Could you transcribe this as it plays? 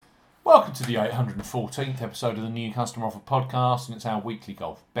Welcome to the 814th episode of the New Customer Offer Podcast, and it's our weekly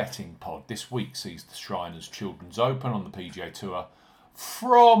golf betting pod. This week sees the Shriners Children's Open on the PGA Tour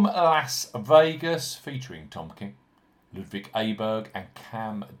from Las Vegas, featuring Tom King, Ludwig Aberg and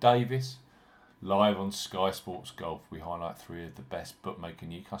Cam Davis. Live on Sky Sports Golf, we highlight three of the best bookmaker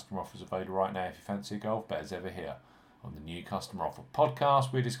new customer offers available right now if you fancy a golf bet as ever here. On the New Customer Offer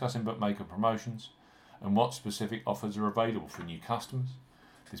Podcast, we're discussing bookmaker promotions and what specific offers are available for new customers.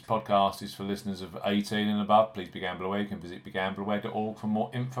 This podcast is for listeners of 18 and above. Please be gamble aware. You can visit begambleaware.org for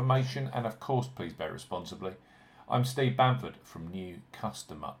more information, and of course, please bet responsibly. I'm Steve Bamford from New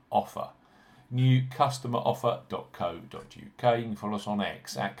Customer Offer. newcustomeroffer.co.uk. You can follow us on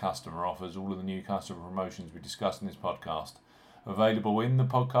X at Customer Offers. All of the new customer promotions we discuss in this podcast are available in the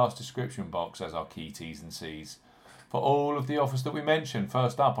podcast description box as our key T's and C's. For all of the offers that we mentioned,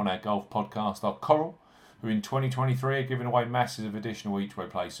 first up on our golf podcast are Coral, who in 2023 are giving away masses of additional each-way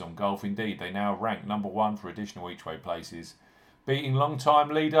places on golf. Indeed, they now rank number one for additional each-way places, beating long-time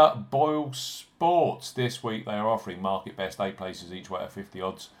leader Boyle Sports. This week they are offering market-best 8 places each way at 50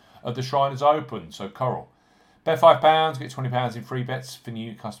 odds at the Shriners Open. So Coral, bet £5, get £20 in free bets for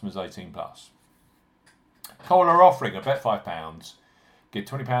new customers 18+. Coral are offering a bet £5, get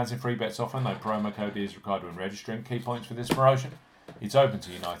 £20 in free bets offer. No promo code is required when registering. Key points for this promotion: it's open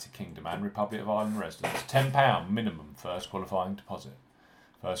to United Kingdom and Republic of Ireland residents. £10 minimum first qualifying deposit.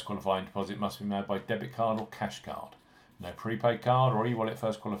 First qualifying deposit must be made by debit card or cash card. No prepaid card or e-wallet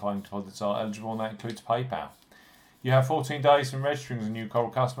first qualifying deposits are eligible, and that includes PayPal. You have 14 days from registering as a new Coral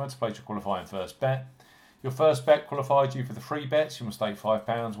customer to place your qualifying first bet. Your first bet qualifies you for the free bets. You must stake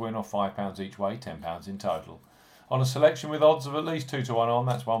 £5 win or £5 each way, £10 in total. On a selection with odds of at least 2 to 1 on,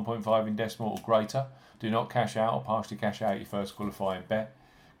 that's 1.5 in decimal or greater. Do not cash out or partially cash out your first qualifying bet.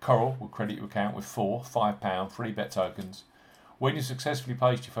 Coral will credit your account with 4 £5 free bet tokens. When you successfully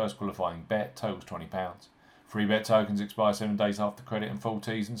placed your first qualifying bet, totals £20. Free bet tokens expire 7 days after credit and full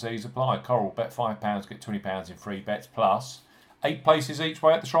T's and C's apply. Coral, bet £5, get £20 in free bets plus 8 places each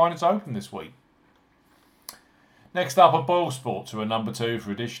way at the Shriners Open this week. Next up are Boyle Sports, who are number 2 for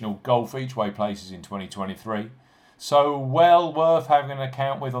additional golf each way places in 2023. So well worth having an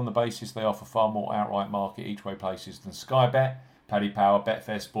account with on the basis they offer far more outright market each way places than Sky Bet, Paddy Power,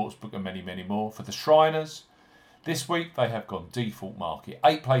 Betfair Sportsbook and many, many more. For the Shriners, this week they have gone default market,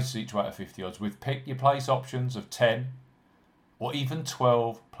 8 places each way at 50 odds with pick your place options of 10 or even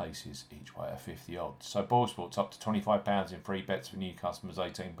 12 places each way at 50 odds. So Boyle Sports up to £25 in free bets for new customers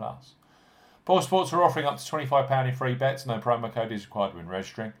 18+. Boyle Sports are offering up to £25 in free bets. No promo code is required when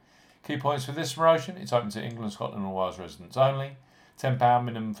registering. Key points for this promotion: it's open to England, Scotland and Wales residents only. £10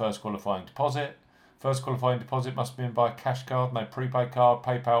 minimum first qualifying deposit. First qualifying deposit must be in by cash card. No prepaid card,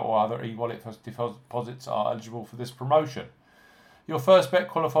 PayPal or other e-wallet first deposits are eligible for this promotion. Your first bet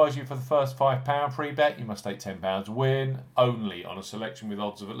qualifies you for the first £5 free bet. You must stake £10 win only on a selection with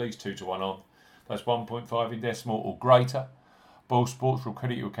odds of at least 2 to 1 on. That's 1.5 in decimal or greater. Boyle Sports will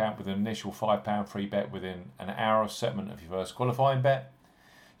credit your account with an initial £5 free bet within an hour of settlement of your first qualifying bet.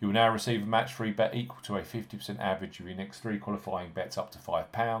 You will now receive a match-free bet equal to a 50% average of your next 3 qualifying bets up to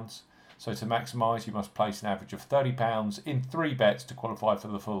 £5. So to maximise, you must place an average of £30 in 3 bets to qualify for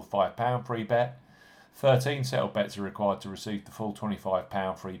the full £5 free bet. 13 settled bets are required to receive the full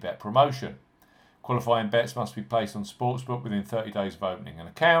 £25 free bet promotion. Qualifying bets must be placed on Sportsbook within 30 days of opening an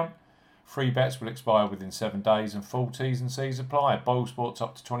account. Free bets will expire within 7 days and full T's and C's apply. Boyle Sports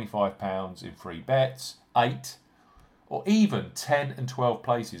up to £25 in free bets, 8 or even 10 and 12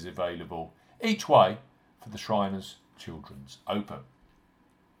 places available each way for the Shriners Children's Open.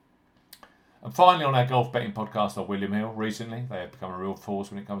 And finally on our golf betting podcast are William Hill. Recently they have become a real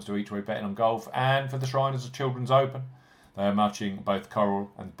force when it comes to each way betting on golf, and for the Shriners Children's Open they are matching both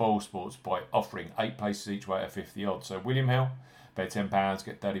Coral and Boyle Sports by offering 8 places each way at 50 odds. So William Hill, bet £10,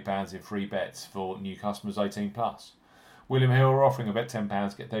 get £30 in free bets for new customers 18+. William Hill are offering a bet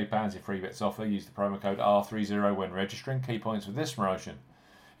 £10, get £30 in free bets offer. Use the promo code R30 when registering. Key points for this promotion: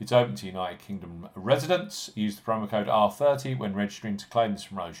 it's open to United Kingdom residents. Use the promo code R30 when registering to claim this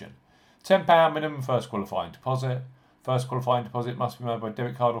promotion. £10 minimum first qualifying deposit. First qualifying deposit must be made by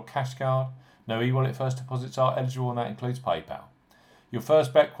debit card or cash card. No e-wallet first deposits are eligible, and that includes PayPal. Your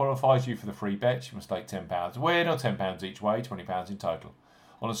first bet qualifies you for the free bets. You must stake £10 win or £10 each way, £20 in total.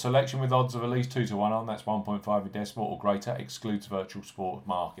 On a selection with odds of at least 2 to 1 on, that's 1.5 in decimal or greater, excludes virtual sport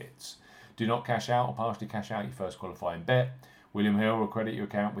markets. Do not cash out or partially cash out your first qualifying bet. William Hill will credit your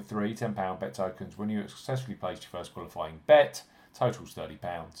account with 3 £10 bet tokens when you have successfully placed your first qualifying bet, totals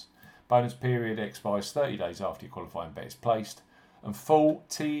 £30. Bonus period expires 30 days after your qualifying bet is placed, and full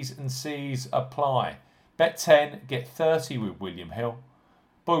T's and C's apply. Bet 10, get 30 with William Hill.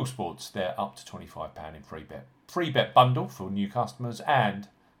 Boyle Sports, they're up to £25 in free bet bundle for new customers, and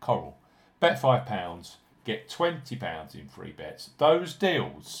Coral. Bet £5, get £20 in free bets. Those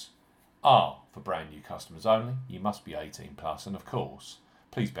deals are for brand new customers only. You must be 18 plus, and of course,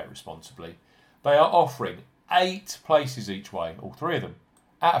 please bet responsibly. They are offering 8 places each way, all 3 of them,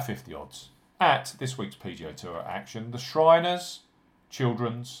 at a 50 odds. At this week's PGA Tour action, the Shriners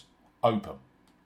Children's Open.